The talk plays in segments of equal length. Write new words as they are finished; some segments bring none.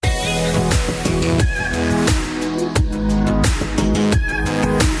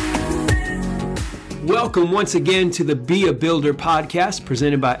Welcome once again to the Be a Builder podcast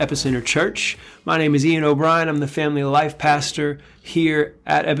presented by Epicenter Church. My name is Ian O'Brien. I'm the family life pastor here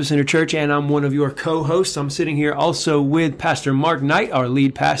at Epicenter Church, and I'm one of your co-hosts. I'm sitting here also with Pastor Mark Knight, our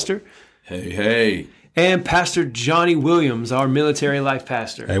lead pastor. Hey. And Pastor Johnny Williams, our military life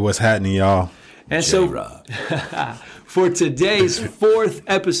pastor. Hey, what's happening, y'all? And so for today's fourth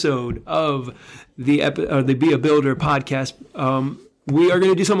episode of the Be a Builder podcast, we are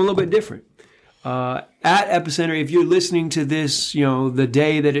going to do something a little bit different. At Epicenter, if you're listening to this, the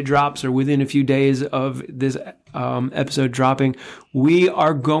day that it drops or within a few days of this episode dropping, we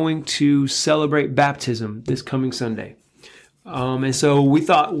are going to celebrate baptism this coming Sunday. And so we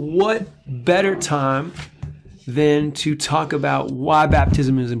thought, what better time than to talk about why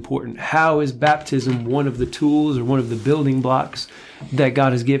baptism is important? How is baptism one of the tools or one of the building blocks that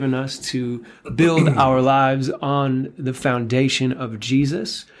God has given us to build our lives on the foundation of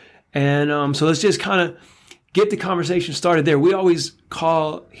Jesus? And so let's just kind of get the conversation started there. We always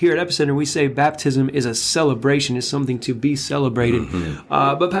call here at Epicenter, we say baptism is a celebration, is something to be celebrated. Mm-hmm.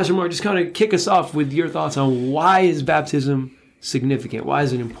 But Pastor Mark, just kind of kick us off with your thoughts on why is baptism significant? Why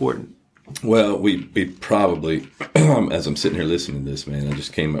is it important? Well, we probably, as I'm sitting here listening to this, man, I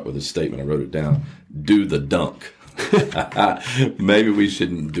just came up with a statement. I wrote it down. Do the dunk. Maybe we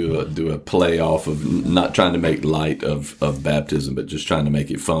shouldn't do a play off of not trying to make light of baptism, but just trying to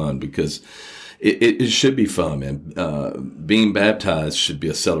make it fun, because it should be fun, man. Being baptized should be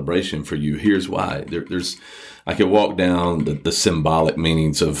a celebration for you. Here's why. I could walk down the symbolic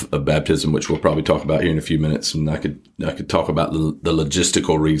meanings of baptism, which we'll probably talk about here in a few minutes, and I could talk about the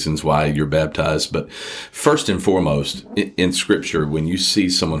logistical reasons why you're baptized. But first and foremost, in Scripture, when you see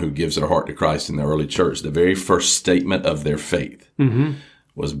someone who gives their heart to Christ in the early church, the very first statement of their faith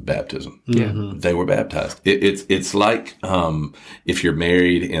was baptism. Yeah. They were baptized. It's like if you're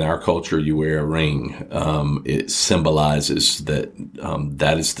married in our culture, you wear a ring. It symbolizes that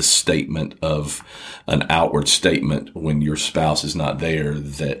that is the statement of an outward statement when your spouse is not there,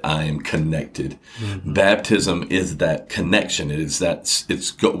 that I am connected. Mm-hmm. Baptism is that connection.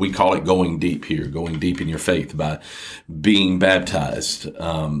 We call it going deep here, going deep in your faith by being baptized.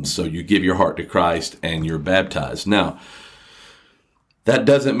 So you give your heart to Christ and you're baptized. Now, that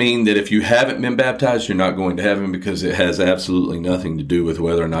doesn't mean that if you haven't been baptized, you're not going to heaven, because it has absolutely nothing to do with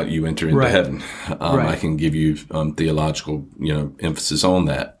whether or not you enter into heaven. I can give you theological, emphasis on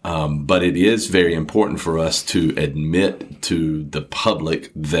that. But it is very important for us to admit to the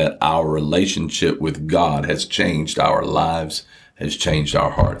public that our relationship with God has changed our lives, has changed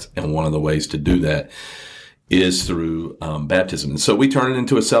our hearts. And one of the ways to do that is through baptism. And so we turn it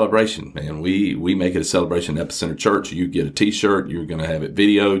into a celebration, man. We make it a celebration at Epicenter Church. You get a T-shirt. You're going to have it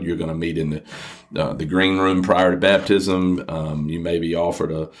videoed. You're going to meet in the green room prior to baptism. You may be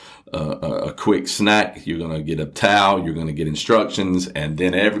offered a quick snack. You're going to get a towel. You're going to get instructions. And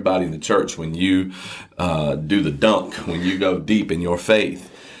then everybody in the church, when you do the dunk, when you go deep in your faith,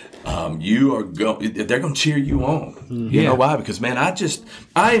 they're going to cheer you on. You know why? Because, man,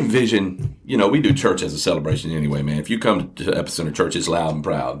 I envision, we do church as a celebration anyway, man. If you come to Epicenter Church, it's loud and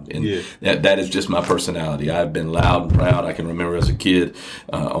proud. And that is just my personality. I've been loud and proud. I can remember as a kid,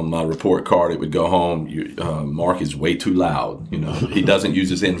 on my report card, it would go home, Mark is way too loud. He doesn't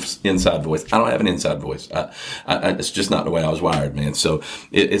use his inside voice. I don't have an inside voice. It's just not the way I was wired, man. So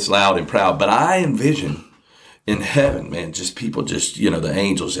it's loud and proud. But I envision in heaven, man, just people the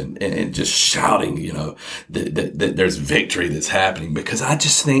angels and just shouting, that there's victory that's happening, because I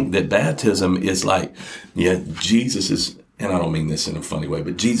just think that baptism is like, Jesus is, and I don't mean this in a funny way,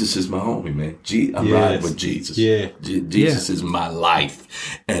 but Jesus is my homie, man. I'm riding with Jesus. Yeah. Jesus is my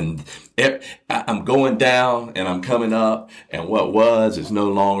life. And I'm going down and I'm coming up, and what was is no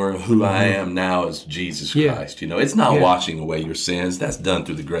longer who I am now is Jesus Christ. It's not washing away your sins. That's done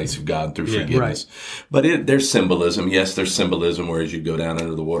through the grace of God and through forgiveness. Right. But there's symbolism. Yes, there's symbolism where as you go down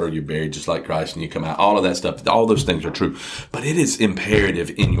under the water, you're buried just like Christ and you come out. All of that stuff, all those things are true. But it is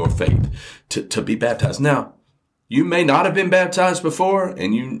imperative in your faith to be baptized. Now, you may not have been baptized before,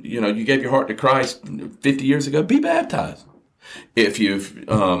 and you gave your heart to Christ 50 years ago. Be baptized. If you've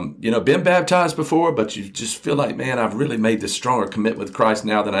been baptized before, but you just feel like, man, I've really made this stronger commitment with Christ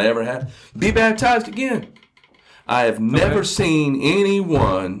now than I ever had, be baptized again. I have never seen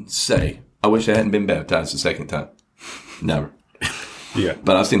anyone say, I wish I hadn't been baptized the second time. Never. Yeah.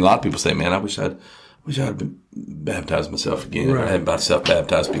 But I've seen a lot of people say, man, I wish I'd been baptized myself again. Right. I had myself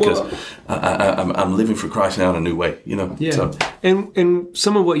baptized because I'm living for Christ now in a new way, Yeah. So. And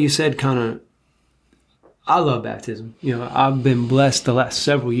some of what you said I love baptism. I've been blessed the last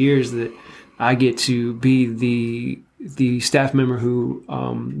several years that I get to be the staff member who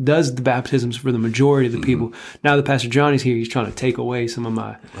does the baptisms for the majority of the people. Now that Pastor Johnny's here, he's trying to take away some of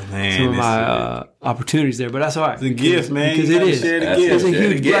my opportunities there, but that's all right. It's a gift, man. Because it is. It's a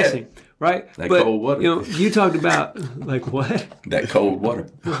huge blessing. Right? That cold water. You talked about, like, what? That cold water.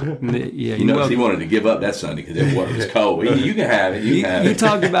 Yeah, you know, he wanted to give up that Sunday because that water was cold. You can have it. You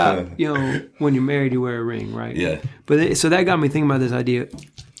talked about, when you're married, you wear a ring, right? Yeah. But so that got me thinking about this idea.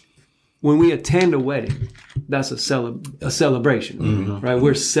 When we attend a wedding, that's a celebration, right?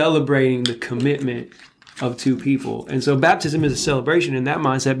 We're celebrating the commitment of two people. And so baptism is a celebration in that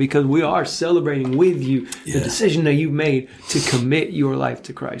mindset because we are celebrating with you the decision that you've made to commit your life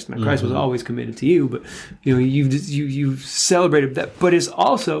to Christ. Now, Christ was always committed to you, but you've celebrated that. But it's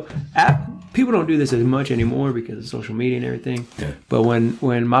also, people don't do this as much anymore because of social media and everything. Yeah. But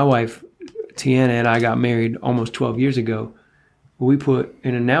when my wife, Tiana, and I got married almost 12 years ago, we put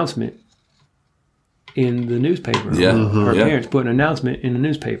an announcement in the newspaper. Yeah. Her parents put an announcement in the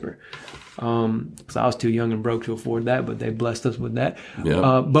newspaper. Because I was too young and broke to afford that, but they blessed us with that.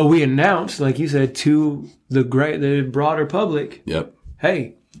 Yep. But we announced, like you said, to the broader public,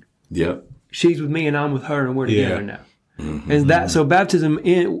 hey, she's with me and I'm with her and we're together now. And so baptism,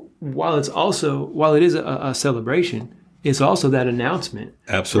 while it is a celebration, it's also that announcement,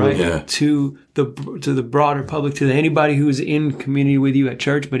 absolutely, right? To the broader public, to anybody who's in community with you at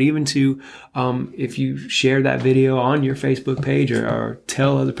church, but even to if you share that video on your Facebook page or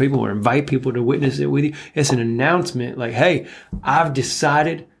tell other people or invite people to witness it with you, it's an announcement like, hey, I've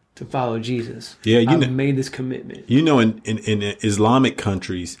decided to follow Jesus. Yeah, I've made this commitment. In Islamic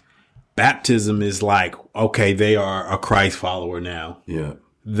countries, baptism is like, okay, they are a Christ follower now. Yeah,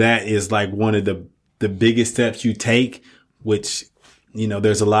 that is like one of the biggest steps you take, which,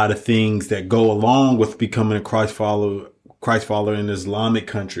 there's a lot of things that go along with becoming a Christ follower in an Islamic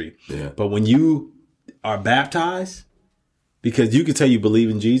country. Yeah. But when you are baptized, because you can tell you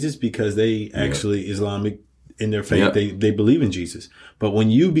believe in Jesus because they actually Islamic in their faith, they believe in Jesus. But when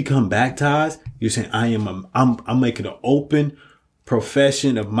you become baptized, you're saying, I'm making an open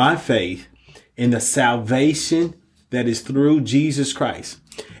profession of my faith in the salvation that is through Jesus Christ.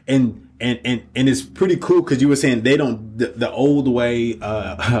 And it's pretty cool because you were saying they don't. The old way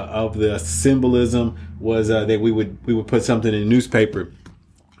of the symbolism was that we would put something in the newspaper.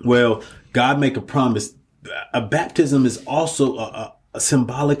 Well, God make a promise. A baptism is also a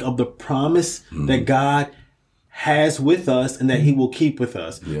symbolic of the promise that God has with us and that He will keep with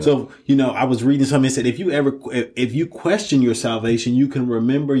us. Yeah. So I was reading something that said if you question your salvation, you can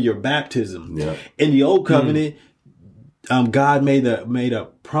remember your baptism. Yeah. In the old covenant. God made a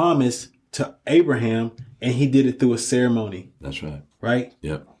promise to Abraham, and He did it through a ceremony. That's right. Right?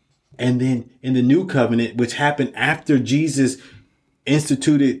 Yep. And then in the new covenant, which happened after Jesus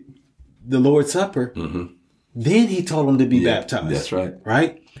instituted the Lord's Supper, then He told them to be baptized. That's right.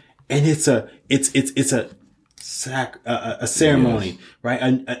 Right? And it's a ceremony, right?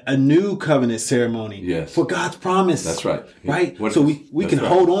 A new covenant ceremony for God's promise. That's right. Right? So we can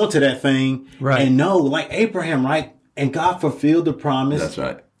hold on to that thing and know, like Abraham, right? And God fulfilled the promise. That's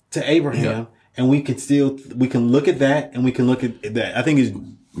right. To Abraham, and we can look at that, and we can look at that. I think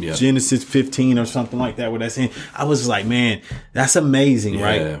it's Genesis 15 or something like that. Where that's in. I was like, man, that's amazing,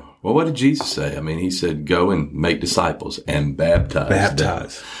 right? Well, what did Jesus say? I mean, He said, "Go and make disciples and baptize them."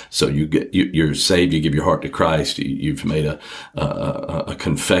 So you're saved. You give your heart to Christ. You've made a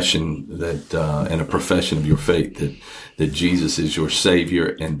confession that and a profession of your faith that Jesus is your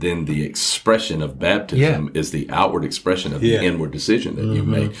Savior, and then the expression of baptism is the outward expression of the inward decision that you've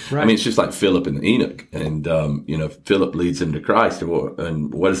made. Right. I mean, it's just like Philip and Enoch, and Philip leads him to Christ,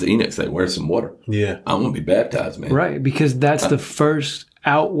 and what does Enoch say? Where's some water? Yeah, I want to be baptized, man. Right, because that's the first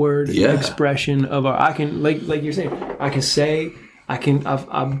outward expression of our. I can like you're saying. I can say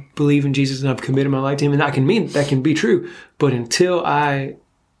I believe in Jesus and I've committed my life to Him, and that can be true. But until I,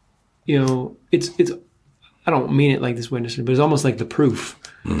 it's. I don't mean it like this witness, but it's almost like the proof.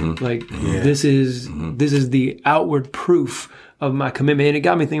 Like this is the outward proof of my commitment, and it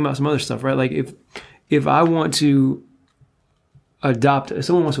got me thinking about some other stuff. Right, like if I want to if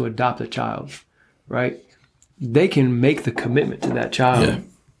someone wants to adopt a child, right? They can make the commitment to that child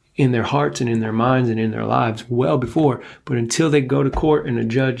in their hearts and in their minds and in their lives well before. But until they go to court and a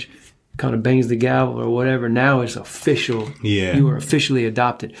judge kind of bangs the gavel or whatever, now it's official. Yeah. You are officially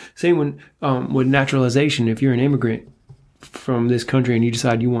adopted. Same with naturalization. If you're an immigrant from this country and you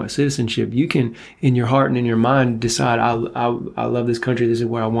decide you want citizenship, you can, in your heart and in your mind, decide, I love this country. This is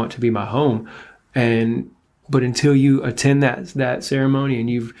where I want to be my home. But until you attend that ceremony and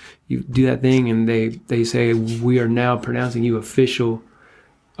you do that thing and they say, we are now pronouncing you official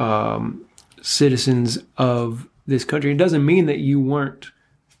citizens of this country. It doesn't mean that you weren't,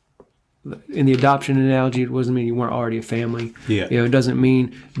 in the adoption analogy, it doesn't mean you weren't already a family. Yeah. You know, it doesn't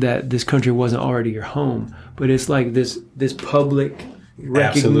mean that this country wasn't already your home. But it's like this public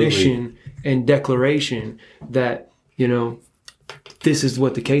recognition and declaration that, you know, this is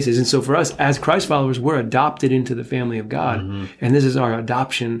what the case is. And so for us as Christ followers, we're adopted into the family of God. And this is our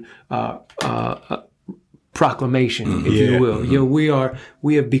adoption proclamation, if you will. You know,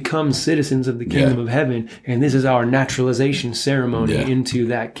 we have become citizens of the kingdom of heaven, and this is our naturalization ceremony into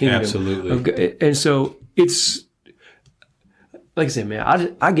that kingdom. Absolutely. And so it's, like I said,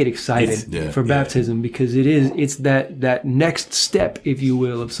 man, I get excited for baptism because it's that next step, if you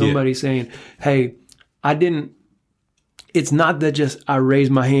will, of somebody saying, hey, it's not that just I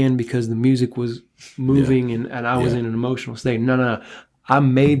raised my hand because the music was moving and I was in an emotional state. No. I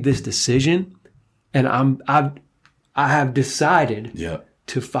made this decision, and I have decided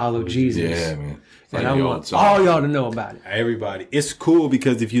to follow Jesus. Yeah, man. And I want all y'all to know about it. Everybody. It's cool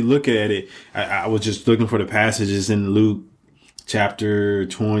because if you look at it, I was just looking for the passages in Luke chapter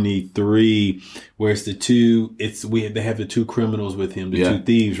 23, where it's they have the two criminals with him, the two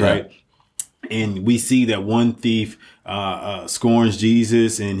thieves, right? And we see that one thief scorns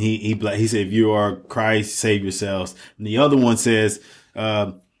Jesus, and he said, "If you are Christ, save yourselves." And the other one says,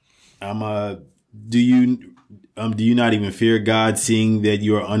 do you not even fear God, seeing that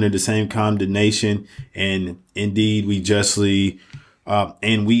you are under the same condemnation? And indeed we justly, for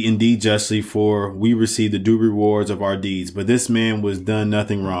we receive the due rewards of our deeds. But this man was done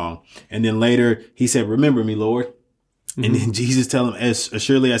nothing wrong. And then later he said, "Remember me, Lord." Mm-hmm. And then Jesus tell him, "As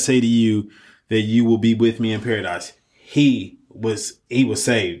surely I say to you, that you will be with me in paradise." He was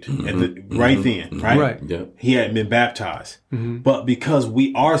saved at the right then, right? Right. Yeah. He hadn't been baptized, but because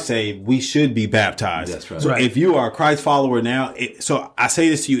we are saved, we should be baptized. That's right. So if you are a Christ follower now, so I say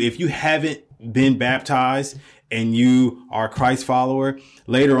this to you: if you haven't been baptized and you are a Christ follower,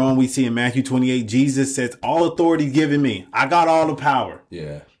 later on we see in Matthew 28, Jesus says, "All authority given me. I got all the power.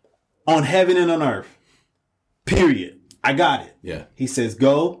 Yeah. On heaven and on earth. Period. I got it." Yeah. He says,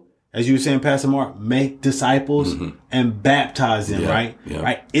 "Go." As you were saying, Pastor Mark, make disciples and baptize them, right? Yeah.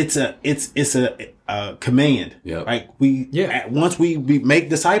 Right. It's a command, right? Once we make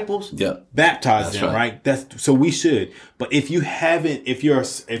disciples, baptize them, right? So we should. But if you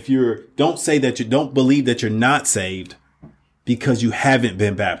don't say that you don't believe that you're not saved because you haven't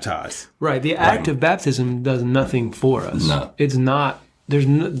been baptized. Right. The act of baptism does nothing for us. No. It's not,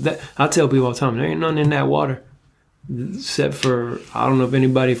 I tell people all the time, there ain't nothing in that water. Except for, I don't know if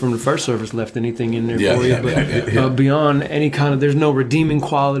anybody from the first service left anything in there for you, but beyond any kind of, there's no redeeming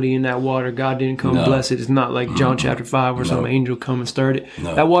quality in that water. God didn't come bless it. It's not like John chapter 5 where some angel come and stirred it.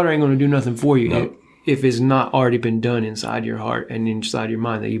 No. That water ain't going to do nothing for you if it's not already been done inside your heart and inside your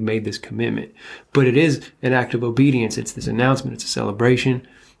mind that you made this commitment. But it is an act of obedience. It's this announcement. It's a celebration.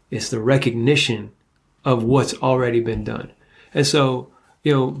 It's the recognition of what's already been done. And so,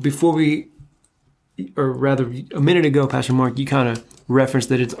 or rather a minute ago, Pastor Mark, you kind of referenced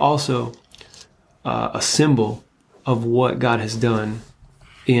that it's also a symbol of what God has done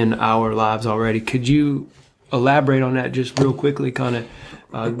in our lives already. Could you elaborate on that just real quickly, kind of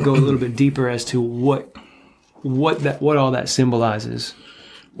go a little bit deeper as to what all that symbolizes?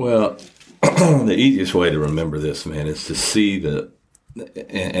 Well, the easiest way to remember this, man, is to see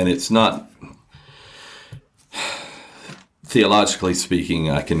and it's not, theologically speaking,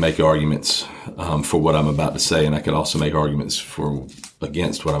 I can make arguments for what I'm about to say, and I can also make arguments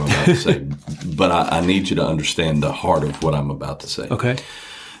against what I'm about to say. But I need you to understand the heart of what I'm about to say. Okay.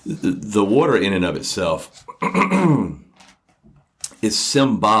 The water in and of itself is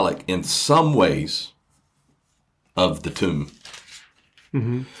symbolic in some ways of the tomb.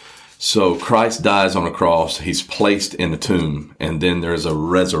 Mm-hmm. So Christ dies on a cross, he's placed in the tomb, and then there's a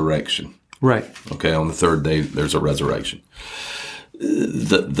resurrection. Right. Okay, on the third day, there's a resurrection.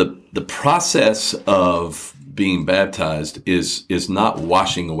 The process of being baptized is not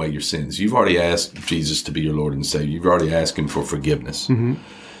washing away your sins. You've already asked Jesus to be your Lord and Savior. You've already asked him for forgiveness. Mm-hmm.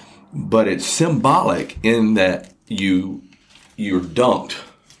 But it's symbolic in that you're dunked.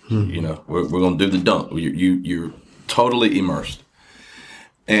 Mm-hmm. We're going to do the dunk. You're totally immersed.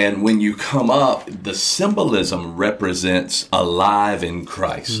 And when you come up, the symbolism represents alive in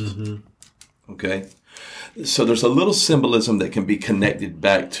Christ. Mm-hmm. Okay? So there's a little symbolism that can be connected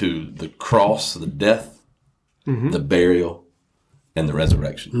back to the cross, the death, the burial, and the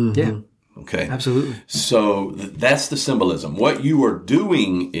resurrection. Mm-hmm. Yeah. Okay? Absolutely. So that's the symbolism. What you are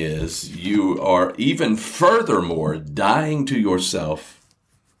doing is you are even furthermore dying to yourself,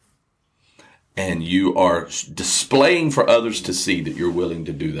 and you are displaying for others to see that you're willing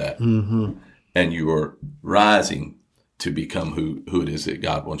to do that. Mm-hmm. and you are rising to become who it is that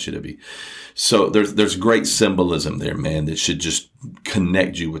God wants you to be. So there's great symbolism there, man, that should just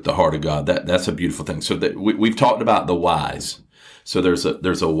connect you with the heart of God. That's a beautiful thing. So that we've talked about the whys. So there's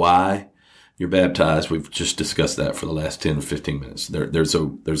a why you're baptized. We've just discussed that for the last 10 or 15 minutes. There's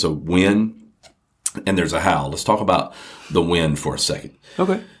a when and there's a how. Let's talk about the when for a second.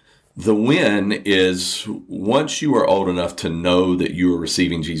 Okay. The when is once you are old enough to know that you are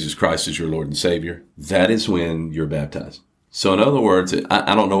receiving Jesus Christ as your Lord and Savior, that is when you're baptized. So in other words,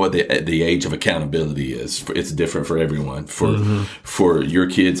 I don't know what the age of accountability is. It's different for everyone. For your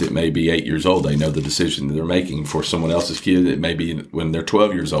kids, it may be 8 years old. They know the decision that they're making. For someone else's kid, it may be when they're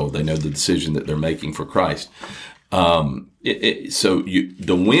 12 years old. They know the decision that they're making for Christ. The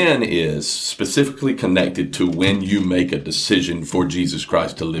when is specifically connected to when you make a decision for Jesus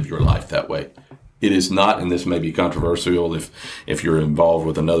Christ to live your life that way. It is not, and this may be controversial if you're involved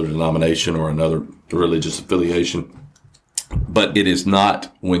with another denomination or another religious affiliation, but it is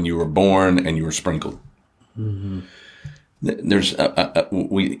not when you were born and you were sprinkled. Mm-hmm.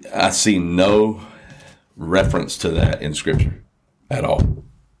 I see no reference to that in Scripture at all.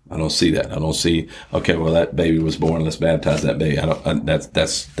 I don't see that. I don't see, okay, well, that baby was born, let's baptize that baby.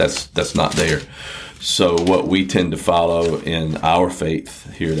 That's not there. So what we tend to follow in our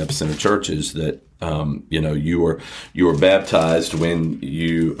faith here at Epicenter Church is that, you are baptized when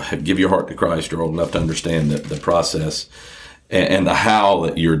you give your heart to Christ. You're old enough to understand the process, and the how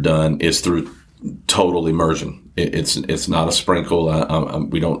that you're done is through total immersion. It's not a sprinkle.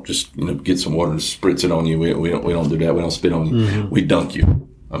 We don't just get some water and spritz it on you. We don't do that. We don't spit on you. Mm-hmm. We dunk you.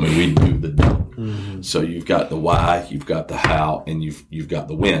 I mean, we do the dunk. Mm-hmm. So you've got the why, you've got the how, and you've got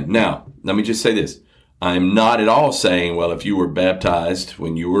the when. Now, let me just say this. I'm not at all saying, well, if you were baptized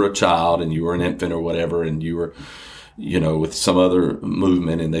when you were a child and you were an infant or whatever, and you were, with some other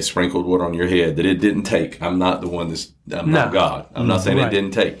movement and they sprinkled water on your head, that it didn't take. I'm not the one not God. I'm not saying it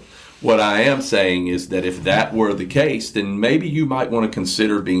didn't take. What I am saying is that if that were the case, then maybe you might want to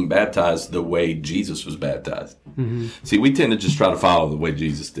consider being baptized the way Jesus was baptized. Mm-hmm. See, we tend to just try to follow the way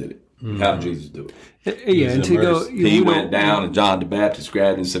Jesus did it. Mm-hmm. How did Jesus do it? He went down and John the Baptist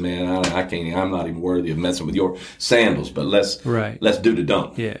grabbed him and said, man, I can't, I'm not even worthy of messing with your sandals, but let's do the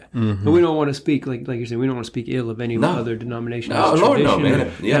dunk. Yeah. Mm-hmm. But we don't want to speak, like you're saying, we don't want to speak ill of any other denomination. No, Lord, no,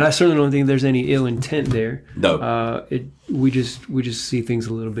 man. Yeah. And I certainly don't think there's any ill intent there. No. We just see things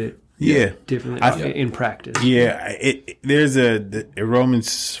a little bit differently in practice. Yeah, there's in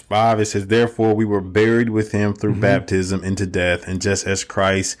Romans 5, it says, therefore we were buried with him through baptism into death, and just as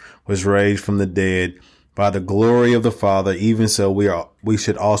Christ was raised from the dead by the glory of the Father, even so we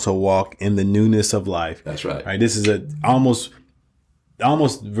should also walk in the newness of life. That's right. Right. This is almost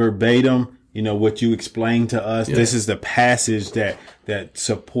verbatim, what you explained to us. Yeah. This is the passage that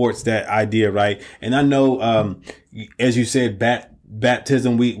supports that idea, right? And I know, as you said,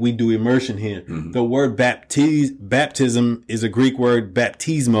 baptism, we do immersion here. Mm-hmm. The word baptism is a Greek word,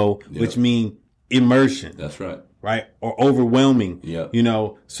 baptismo, which means immersion. That's right. Right? Or overwhelming. Yeah.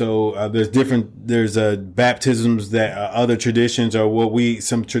 So there's baptisms that other traditions or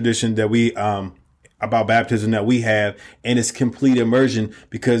some tradition that we, about baptism that we have, and it's complete immersion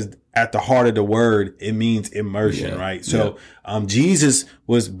because at the heart of the word, it means immersion, right? So, Jesus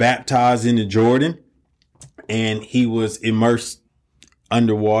was baptized in the Jordan and he was immersed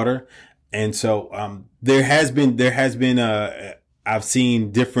underwater. And so, there has been, I've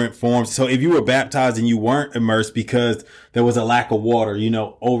seen different forms. So if you were baptized and you weren't immersed because there was a lack of water,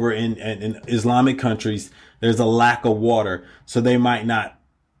 over in Islamic countries, there's a lack of water. So they might not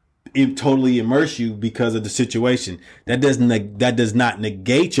totally immerse you because of the situation. That does not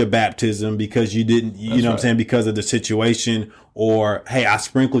negate your baptism because you didn't, what I'm saying, because of the situation, or, hey, I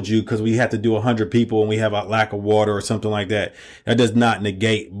sprinkled you because we had to do 100 people and we have a lack of water or something like that. That does not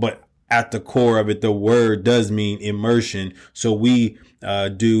negate, but at the core of it, the word does mean immersion. So we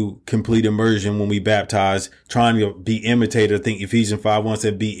do complete immersion when we baptize, trying to be imitators. I think Ephesians 5:1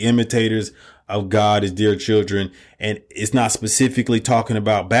 said, be imitators of God as dear children. And it's not specifically talking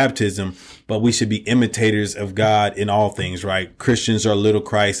about baptism, but we should be imitators of God in all things, right? Christians are little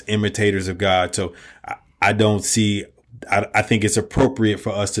Christ, imitators of God. So I think it's appropriate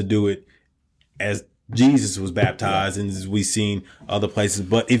for us to do it as Jesus was baptized and as we've seen other places.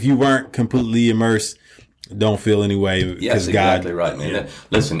 But if you weren't completely immersed, don't feel any way. Yes, exactly right, man. Yeah.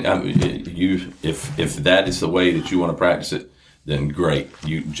 Listen, if that is the way that you want to practice it, then great.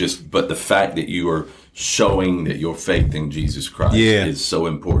 But the fact that you are showing that your faith in Jesus Christ is so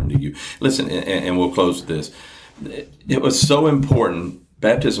important to you. Listen, and we'll close with this. It was so important.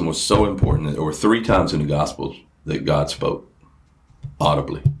 Baptism was so important that there were 3 times in the Gospels that God spoke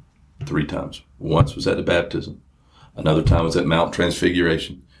audibly. 3 times. Once was at the baptism. Another time was at Mount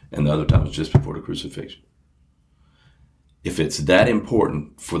Transfiguration. And the other time was just before the crucifixion. If it's that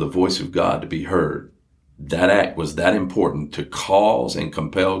important for the voice of God to be heard, that act was that important to cause and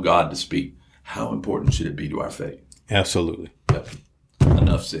compel God to speak, how important should it be to our faith? Absolutely. Yep.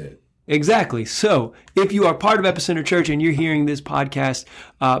 Enough said. Exactly. So if you are part of Epicenter Church and you're hearing this podcast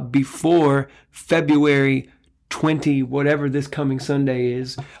before February 20, whatever this coming Sunday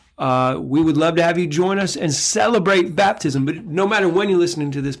is, we would love to have you join us and celebrate baptism. But no matter when you're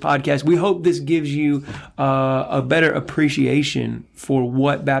listening to this podcast, we hope this gives you a better appreciation for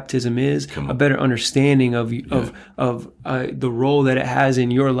what baptism is, a better understanding of the role that it has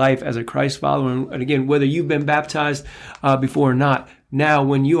in your life as a Christ follower. And again, whether you've been baptized before or not, now,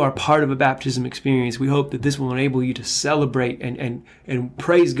 when you are part of a baptism experience, we hope that this will enable you to celebrate and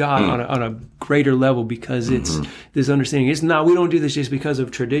praise God on a greater level, because it's this understanding. It's not, we don't do this just because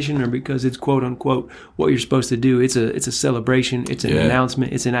of tradition or because it's quote unquote what you're supposed to do. It's a celebration. It's an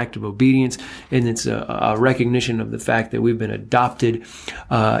announcement. It's an act of obedience, and it's a recognition of the fact that we've been adopted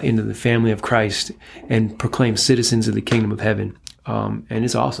into the family of Christ and proclaimed citizens of the kingdom of heaven. And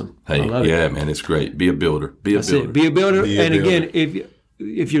it's awesome. Hey, I love it. Man, it's great. Be a builder. Be a That's builder. It. Be a builder. Be a and builder. Again,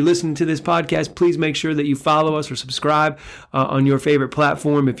 if you're listening to this podcast, please make sure that you follow us or subscribe on your favorite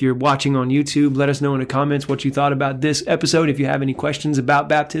platform. If you're watching on YouTube, let us know in the comments what you thought about this episode. If you have any questions about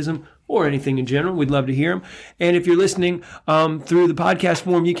baptism or anything in general, we'd love to hear them. And if you're listening through the podcast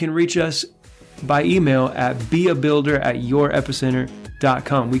form, you can reach us by email at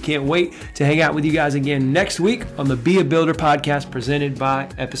beabuilder@yourepicenter.com. We can't wait to hang out with you guys again next week on the Be a Builder podcast presented by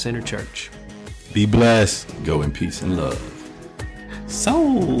Epicenter Church. Be blessed. Go in peace and love.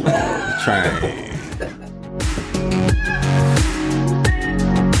 Soul Train.